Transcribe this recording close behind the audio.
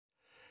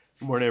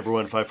Good morning,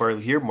 everyone. Phi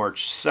Farley here,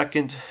 March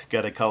 2nd.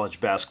 Got a college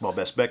basketball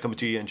best bet coming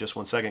to you in just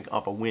 1 second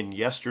off a win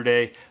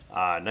yesterday.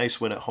 Nice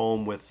win at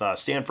home with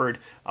Stanford.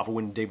 Off a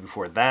win the day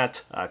before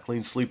that.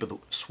 Clean sweep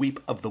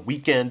of the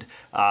weekend.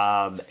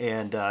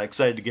 And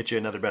excited to get you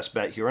another best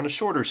bet here on a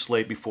shorter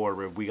slate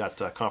before we got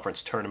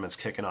conference tournaments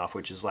kicking off,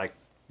 which is like,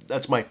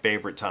 that's my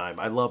favorite time.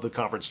 I love the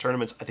conference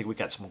tournaments. I think we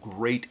got some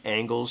great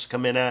angles to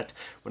come in at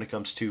when it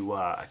comes to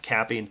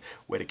capping,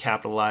 way to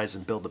capitalize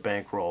and build the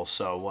bankroll.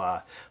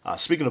 So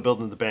speaking of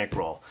building the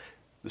bankroll,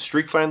 the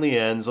streak finally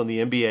ends on the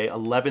NBA.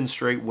 11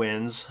 straight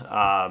wins.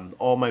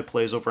 All my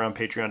plays over on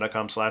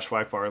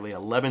patreon.com/Phi Farley.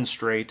 11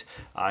 straight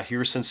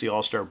here since the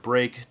All-Star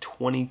break.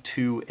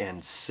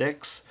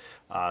 22-6.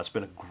 It's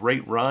been a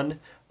great run.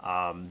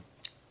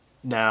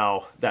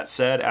 Now, that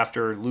said,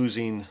 after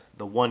losing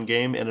the one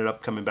game, ended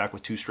up coming back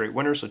with 2 straight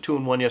winners. So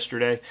 2-1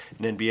 yesterday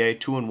in NBA,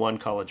 2-1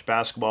 college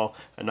basketball,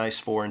 a nice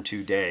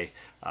 4-2 day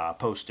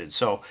posted.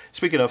 So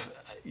speaking of,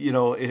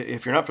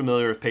 if you're not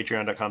familiar with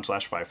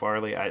patreon.com/Phi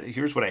Farley,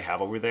 here's what I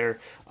have over there.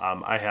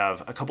 I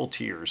have a couple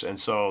tiers. And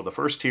so the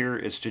first tier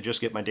is to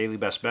just get my daily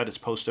best bet. It's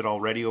posted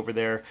already over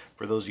there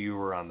for those of you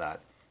who are on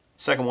that.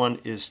 Second one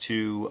is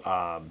to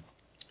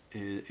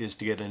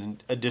get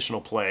an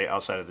additional play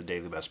outside of the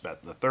daily best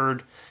bet. The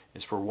third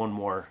is for one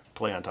more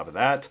play on top of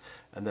that.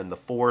 And then the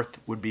fourth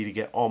would be to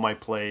get all my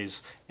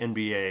plays,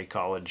 NBA,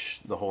 college,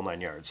 the whole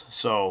 9 yards.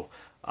 So,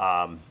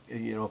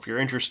 if you're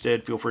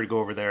interested, feel free to go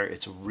over there.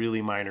 It's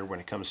really minor when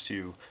it comes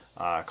to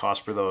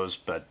cost for those.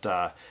 But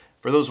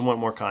for those who want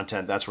more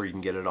content, that's where you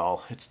can get it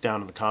all. It's down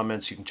in the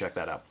comments. You can check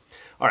that out.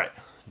 All right,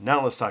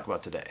 now let's talk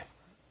about today.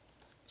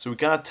 So we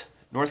got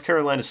North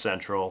Carolina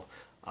Central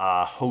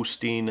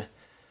hosting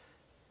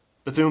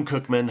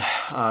Bethune-Cookman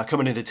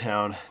coming into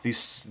town.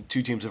 These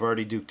two teams have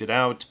already duked it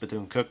out.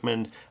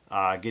 Bethune-Cookman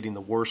getting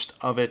the worst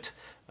of it.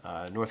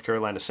 North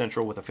Carolina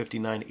Central with a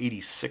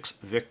 59-86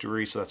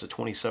 victory, so that's a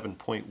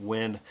 27-point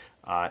win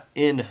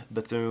in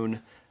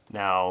Bethune.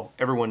 Now,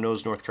 everyone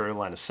knows North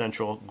Carolina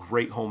Central,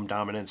 great home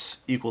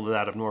dominance, equal to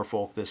that of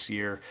Norfolk this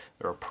year.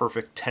 They're a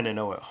perfect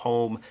 10-0 at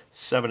home,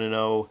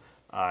 7-0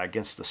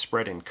 against the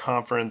spread in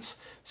conference.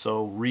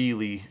 So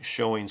really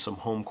showing some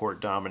home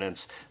court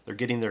dominance. They're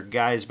getting their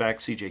guys back.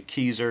 CJ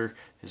Keyser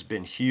has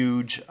been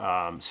huge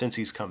since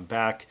he's come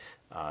back.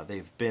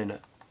 They've been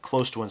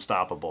close to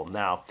unstoppable.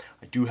 Now,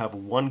 I do have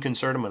one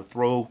concern. I'm going to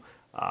throw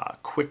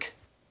quick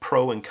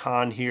pro and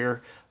con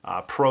here.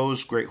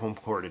 Pros, great home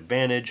court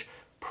advantage.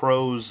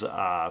 Pros,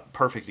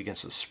 perfect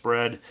against the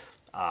spread.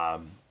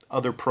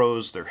 Other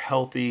pros, they're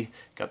healthy,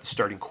 got the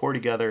starting core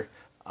together.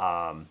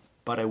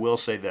 But I will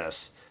say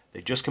this.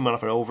 They just come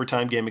off an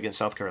overtime game against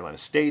South Carolina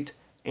State,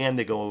 and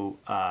they go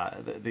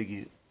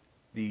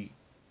the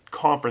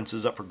conference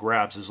is up for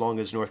grabs as long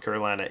as North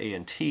Carolina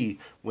A&T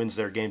wins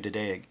their game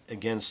today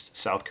against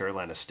South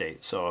Carolina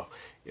State. So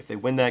if they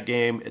win that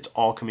game, it's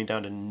all coming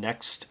down to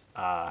next.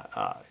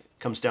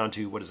 Comes down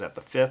to, what is that?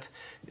 The 5th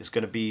is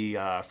going to be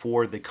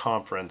for the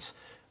conference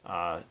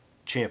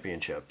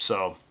championship.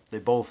 So they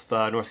both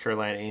North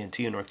Carolina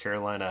A&T and North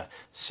Carolina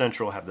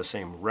Central have the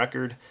same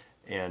record.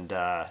 And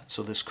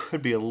so this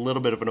could be a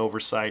little bit of an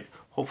oversight.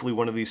 Hopefully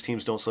one of these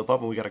teams don't slip up,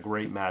 and we got a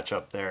great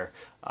matchup there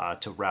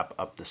to wrap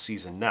up the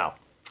season. Now,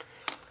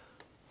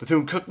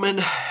 Bethune-Cookman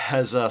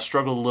has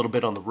struggled a little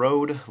bit on the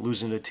road,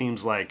 losing to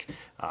teams like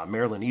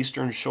Maryland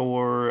Eastern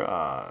Shore,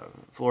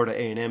 Florida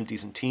A&M,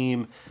 decent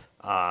team.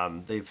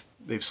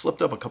 They've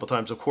slipped up a couple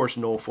times. Of course,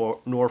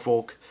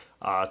 Norfolk,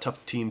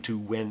 tough team to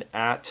win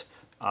at.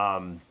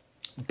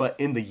 But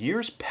in the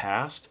years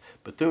past,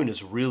 Bethune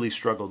has really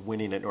struggled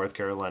winning at North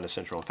Carolina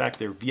Central. In fact,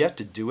 they've yet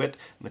to do it.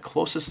 And the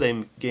closest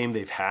game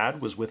they've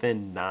had was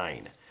within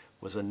 9,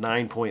 was a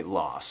 9-point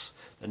loss.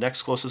 The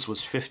next closest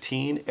was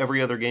 15.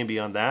 Every other game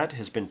beyond that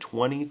has been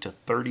 20 to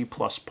 30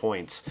 plus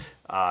points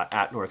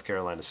at North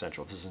Carolina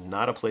Central. This is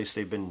not a place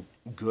they've been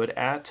good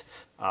at.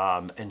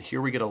 And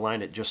here we get a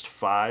line at just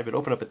 5. It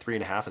opened up at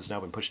 3.5. It's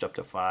now been pushed up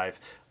to 5.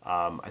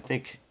 I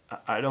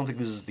don't think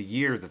this is the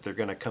year that they're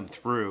going to come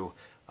through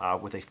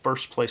with a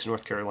first-place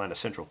North Carolina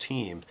Central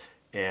team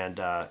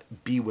and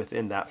be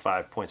within that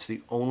 5 points.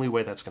 The only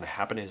way that's going to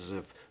happen is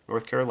if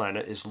North Carolina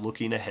is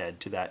looking ahead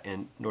to that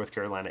North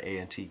Carolina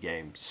A&T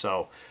game.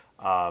 So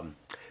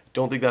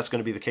don't think that's going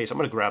to be the case. I'm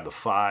going to grab the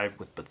 5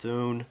 with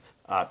Bethune.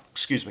 I'm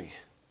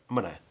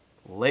going to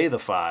lay the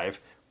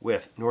 5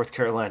 with North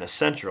Carolina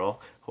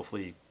Central.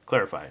 Hopefully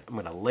clarify. I'm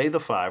going to lay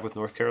the 5 with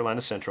North Carolina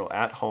Central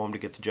at home to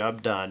get the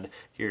job done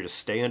here, to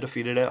stay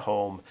undefeated at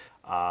home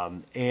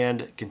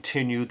and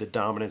continue the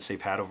dominance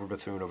they've had over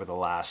Bethune over the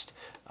last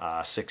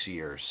 6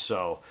 years.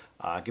 So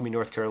give me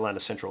North Carolina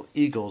Central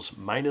Eagles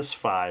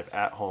 -5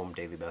 at home,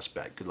 daily best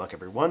bet. Good luck,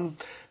 everyone.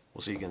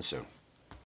 We'll see you again soon.